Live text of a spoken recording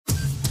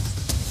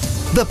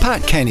The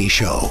Pat Kenny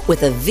Show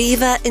with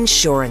Aviva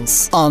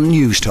Insurance on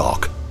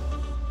Newstalk.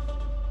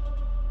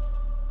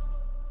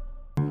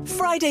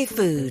 Friday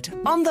food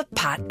on The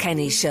Pat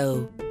Kenny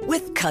Show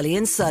with Cully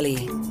and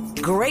Sully.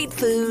 Great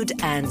food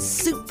and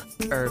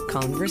super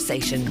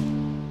conversation.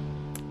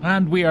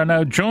 And we are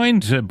now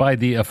joined by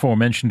the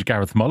aforementioned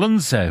Gareth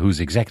Mullins,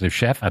 who's executive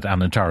chef at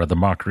Anantara the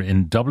Marker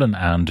in Dublin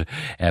and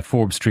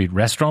Forbes Street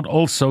Restaurant.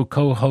 Also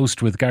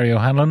co-host with Gary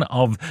O'Hanlon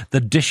of the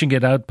Dishing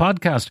It Out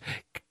podcast.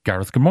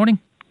 Gareth, good morning.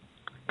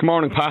 Good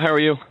morning, Pat. How are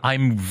you?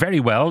 I'm very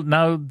well.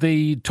 Now,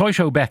 the toy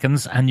show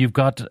beckons and you've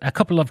got a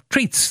couple of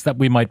treats that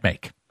we might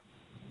make.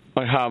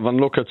 I have, and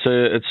look,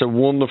 it's a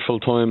wonderful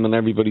time in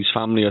everybody's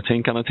family, I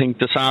think. And I think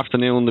this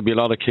afternoon there'll be a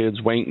lot of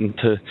kids waiting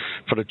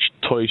for the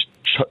toy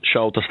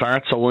show to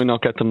start, so why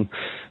not get them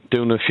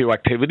doing a few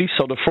activities?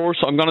 So the first,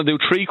 I'm going to do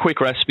 3 quick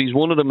recipes.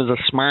 One of them is a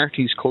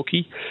Smarties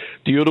cookie.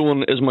 The other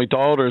one is my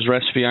daughter's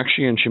recipe,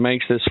 actually, and she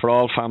makes this for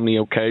all family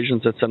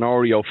occasions. It's an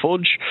Oreo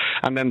fudge.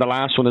 And then the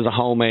last one is a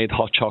homemade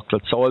hot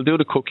chocolate. So I'll do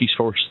the cookies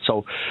first.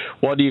 So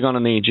what are you going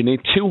to need? You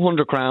need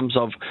 200 grams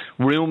of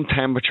room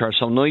temperature,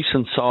 so nice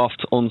and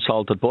soft,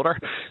 unsalted butter,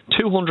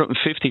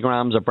 250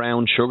 grams of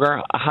brown sugar,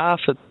 a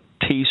half a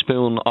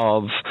teaspoon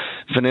of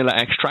vanilla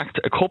extract,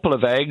 a couple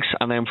of eggs,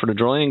 and then for the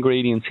dry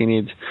ingredients you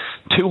need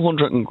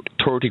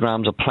 230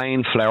 grams of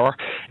plain flour,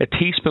 a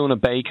teaspoon of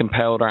baking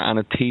powder and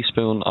a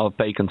teaspoon of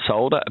baking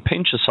soda, a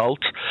pinch of salt,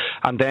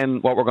 and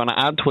then what we're going to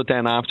add to it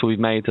then after we've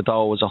made the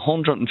dough is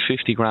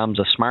 150 grams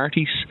of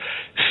Smarties,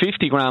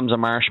 50 grams of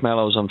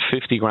marshmallows and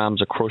 50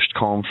 grams of crushed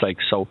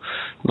cornflakes. So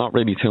not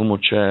really too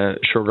much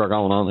sugar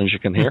going on, as you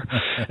can hear.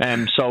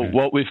 So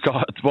what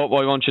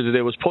I want you to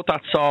do is put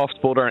that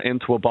soft butter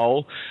into a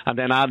bowl and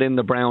then add in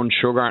the brown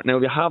sugar. Now,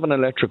 if you have an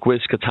electric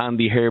whisk, it's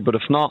handy here, but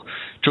if not,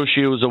 just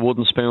use a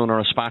wooden spoon or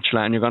a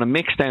spatula, and you're going to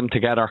mix them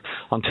together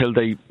until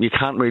you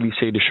can't really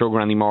see the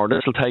sugar anymore.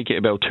 This will take you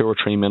about 2 or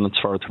 3 minutes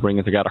for it to bring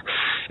it together.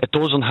 It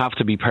doesn't have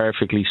to be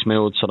perfectly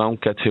smooth, so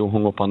don't get too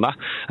hung up on that.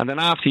 And then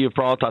after you've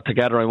brought that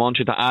together, I want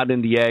you to add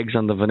in the eggs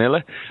and the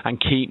vanilla and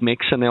keep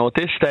mixing. Now, at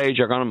this stage,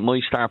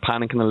 might start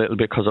panicking a little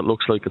bit because it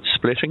looks like it's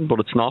splitting, but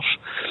it's not,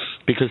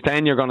 because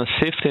then you're going to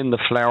sift in the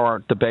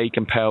flour, the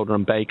baking powder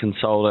and baking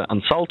soda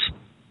and salt,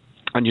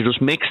 and you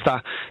just mix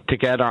that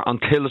together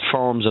until it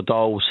forms a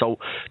dough. So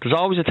there's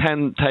always a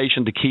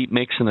temptation to keep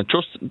mixing it.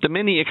 Just the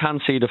minute you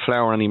can't see the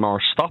flour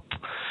anymore, stop.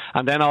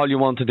 And then all you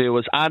want to do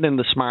is add in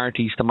the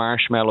Smarties, the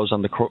marshmallows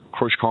and the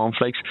crushed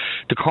cornflakes.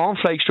 The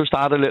cornflakes just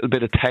add a little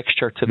bit of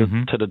texture to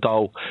the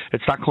dough.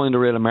 It's that kind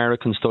of real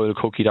American style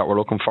cookie that we're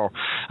looking for.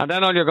 And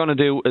then all you're going to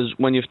do is,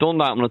 when you've done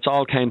that and it's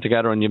all came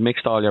together and you've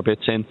mixed all your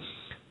bits in,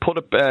 put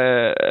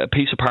a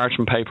piece of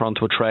parchment paper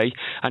onto a tray,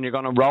 and you're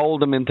going to roll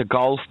them into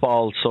golf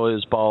ball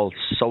size balls.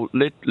 So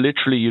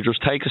literally you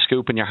just take a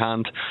scoop in your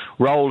hand,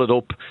 roll it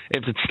up.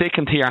 If it's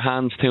sticking to your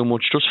hands too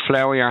much, just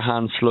flour your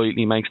hands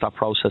slightly, makes that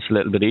process a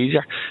little bit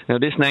easier. Now,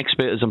 this next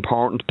bit is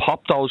important.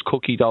 Pop those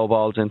cookie dough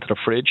balls into the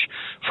fridge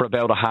for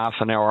about a half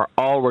an hour.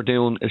 All we're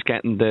doing is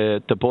getting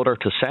the butter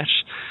to set,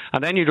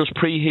 and then you just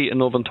preheat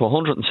an oven to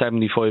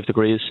 175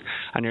 degrees,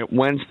 and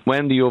when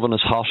the oven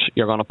is hot,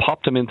 you're going to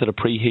pop them into the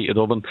preheated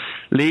oven.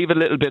 Leave a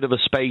little bit of a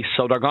space,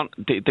 so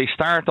they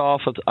start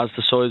off as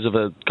the size of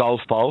a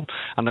golf ball,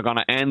 and they're going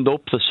to end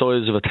up the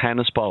size of a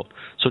tennis ball.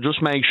 So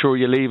just make sure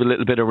you leave a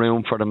little bit of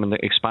room for them and they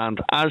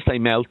expand. As they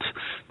melt,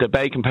 the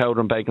baking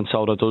powder and baking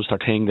soda does their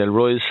thing. They'll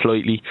rise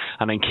slightly,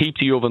 and then keep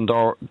the oven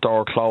door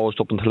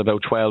closed up until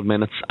about 12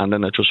 minutes, and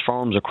then it just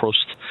forms a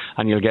crust,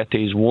 and you'll get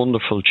these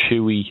wonderful,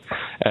 chewy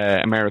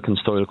American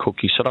style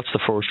cookies. So that's the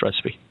first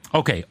recipe.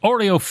 Okay,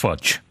 Oreo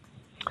fudge.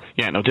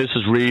 Yeah, no, this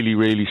is really,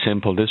 really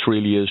simple. This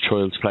really is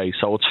child's play.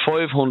 So it's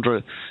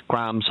 500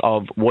 grams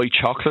of white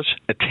chocolate,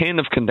 a tin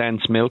of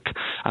condensed milk,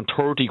 and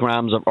 30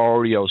 grams of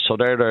Oreos. So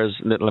there's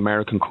little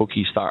American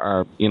cookies that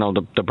are,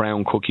 the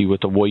brown cookie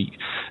with the white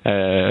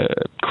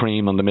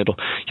cream in the middle.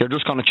 You're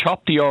just going to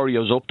chop the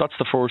Oreos up. That's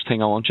the first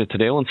thing I want you to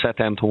do, and set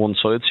them to one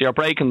side. So you're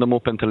breaking them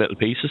up into little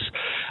pieces.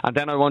 And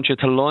then I want you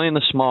to line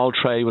a small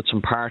tray with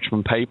some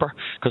parchment paper,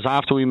 because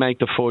after we make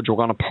the fudge, we're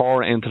going to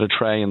pour it into the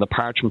tray, and the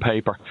parchment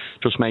paper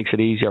just makes it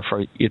easier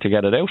for you to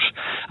get it out.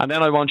 And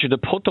then I want you to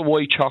put the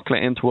white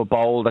chocolate into a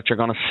bowl that you're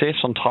going to sit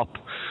on top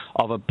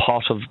of a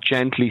pot of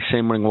gently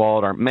simmering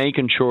water,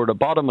 making sure the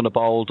bottom of the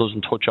bowl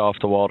doesn't touch off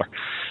the water.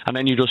 And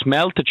then you just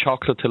melt the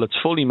chocolate till it's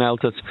fully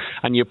melted,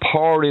 and you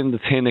pour in the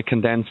tin of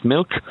condensed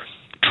milk,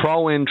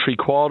 throw in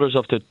 3/4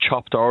 of the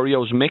chopped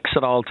Oreos, mix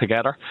it all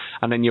together,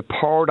 and then you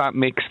pour that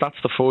mix.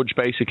 That's the fudge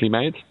basically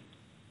made.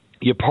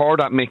 You pour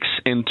that mix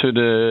into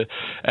the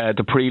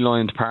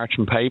pre-lined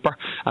parchment paper,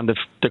 and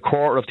the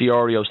quarter of the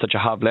Oreos that you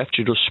have left,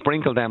 you just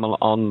sprinkle them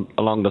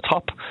along the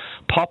top,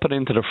 pop it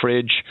into the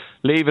fridge,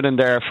 leave it in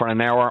there for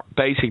an hour.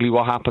 Basically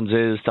what happens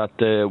is that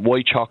the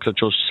white chocolate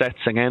just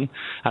sets again,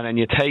 and then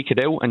you take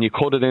it out and you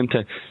cut it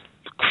into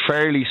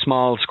fairly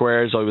small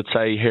squares, I would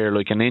say here,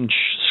 like an inch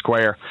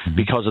square,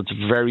 because it's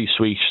very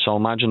sweet. So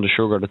imagine the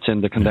sugar that's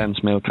in the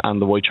condensed milk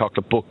and the white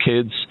chocolate. But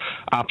kids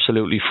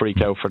absolutely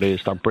freak out for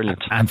these. They're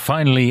brilliant. And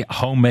finally,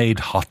 homemade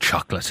hot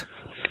chocolate.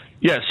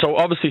 Yeah, so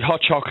obviously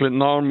hot chocolate,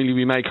 normally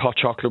we make hot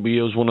chocolate, we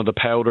use one of the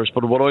powders,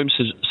 but what I'm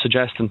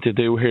suggesting to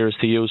do here is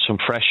to use some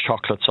fresh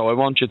chocolate. So I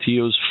want you to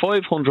use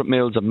 500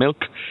 mils of milk,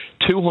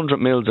 200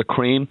 mils of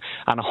cream,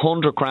 and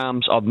 100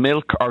 grams of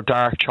milk or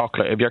dark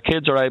chocolate. If your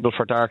kids are able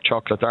for dark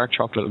chocolate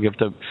will give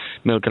the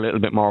milk a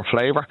little bit more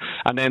flavour.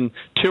 And then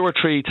 2 or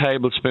 3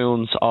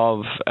 tablespoons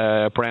of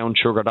brown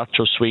sugar, that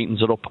just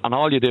sweetens it up. And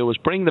all you do is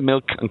bring the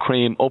milk and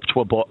cream up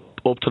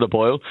to the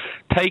boil,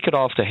 take it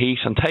off the heat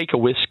and take a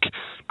whisk,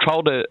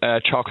 throw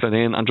the chocolate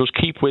in and just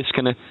keep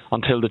whisking it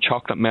until the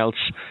chocolate melts.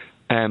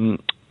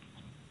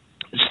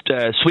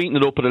 Sweeten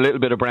it up with a little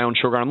bit of brown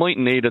sugar. I might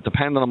need it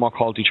depending on what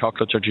quality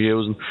chocolates you're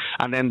using.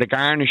 And then the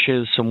garnish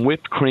is some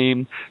whipped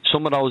cream,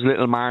 some of those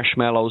little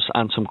marshmallows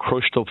and some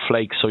crushed up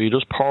flakes. So you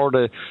just pour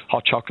the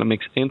hot chocolate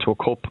mix into a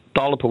cup,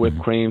 dollop of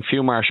whipped cream,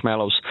 few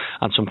marshmallows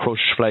and some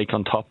crushed flake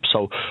on top.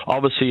 So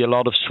obviously a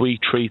lot of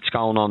sweet treats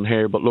going on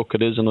here, but look,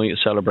 it is a night of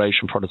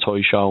celebration for the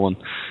toy show and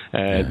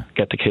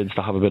get the kids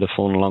to have a bit of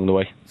fun along the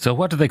way. So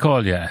what do they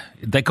call you?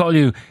 They call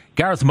you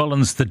Gareth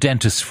Mullins, the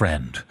dentist's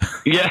friend.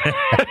 Yeah,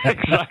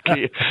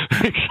 exactly.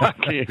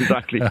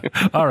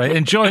 All right,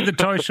 enjoy the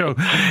toy show.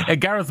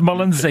 Gareth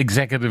Mullins,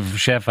 executive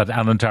chef at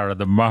Anantara,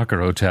 the Marker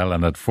Hotel,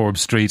 and at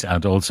Forbes Street,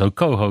 and also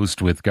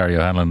co-host with Gary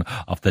O'Hanlon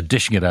of the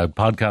Dishing It Out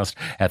podcast.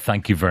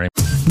 Thank you very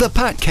much. The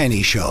Pat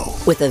Kenny Show.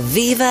 With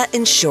Aviva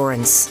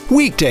Insurance.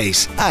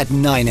 Weekdays at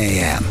 9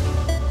 a.m.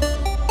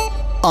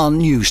 on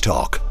News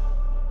Talk.